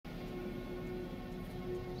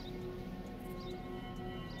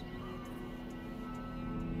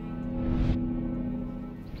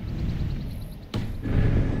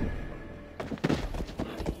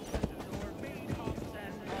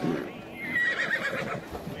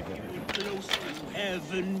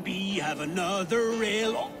heaven be, have another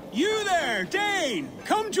ale. Oh, you there, Dane!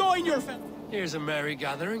 Come join your Here's a merry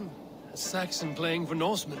gathering. A Saxon playing for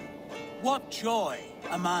Norsemen. What joy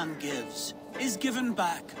a man gives is given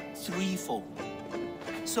back threefold.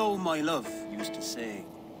 So my love used to say,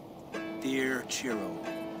 dear Chiro.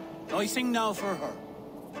 I sing now for her.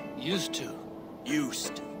 Used to.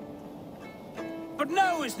 Used to. But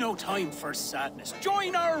now is no time for sadness.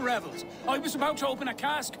 Join our revels. I was about to open a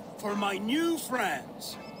cask for my new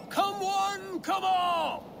friends. Come one, come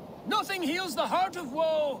all. Nothing heals the heart of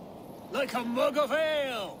woe like a mug of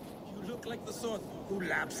ale. You look like the sort who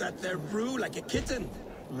laps at their brew like a kitten.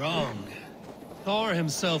 Wrong. Thor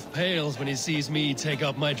himself pales when he sees me take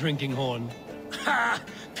up my drinking horn. Ha!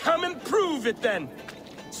 Come and prove it then.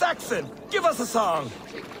 Saxon, give us a song.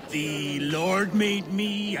 The Lord made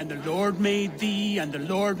me, and the Lord made thee, and the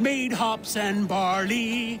Lord made hops and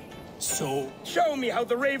barley. So... Show me how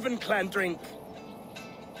the Raven clan drink.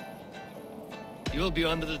 You'll be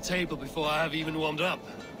under the table before I have even warmed up.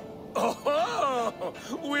 Oh,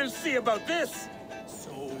 we'll see about this.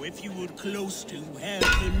 So if you would close to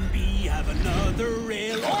heaven be, have another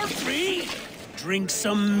ale or three. Drink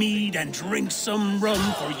some mead and drink some rum,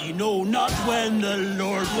 for ye know not when the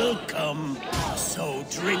Lord will come. So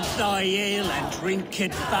drink thy ale and drink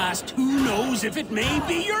it fast. Who knows if it may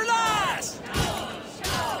be your last?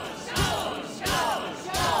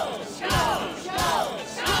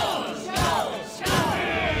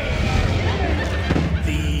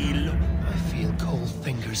 I feel cold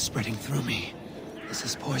fingers spreading through me. This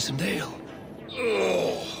is poisoned ale.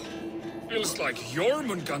 Oh, feels like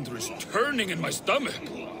Jormungandr is turning in my stomach.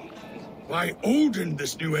 Why, Odin,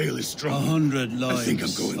 this new ale is strong. 100 lives I think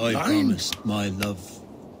I'm going blind. promised my love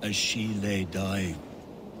as she lay dying.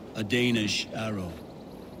 A Danish arrow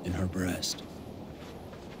in her breast.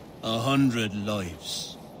 100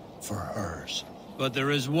 lives for hers. But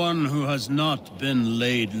there is one who has not been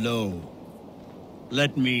laid low.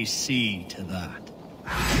 Let me see to that.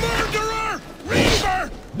 Murderer!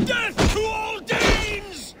 Reaver! Death to all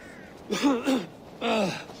Danes!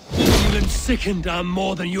 Feeling sickened, I'm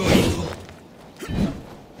more than your equal.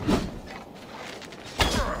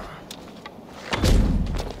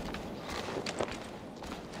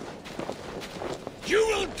 You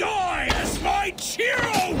will die as my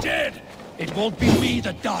Chiro did! It won't be me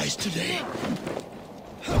that dies today.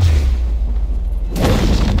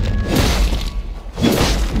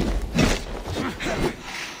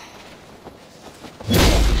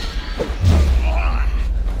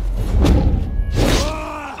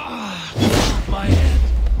 My head.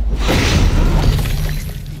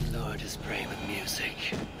 Lord his prey with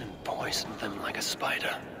music, and poisoned them like a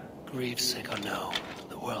spider. Grief sick or no,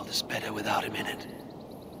 the world is better without him in it.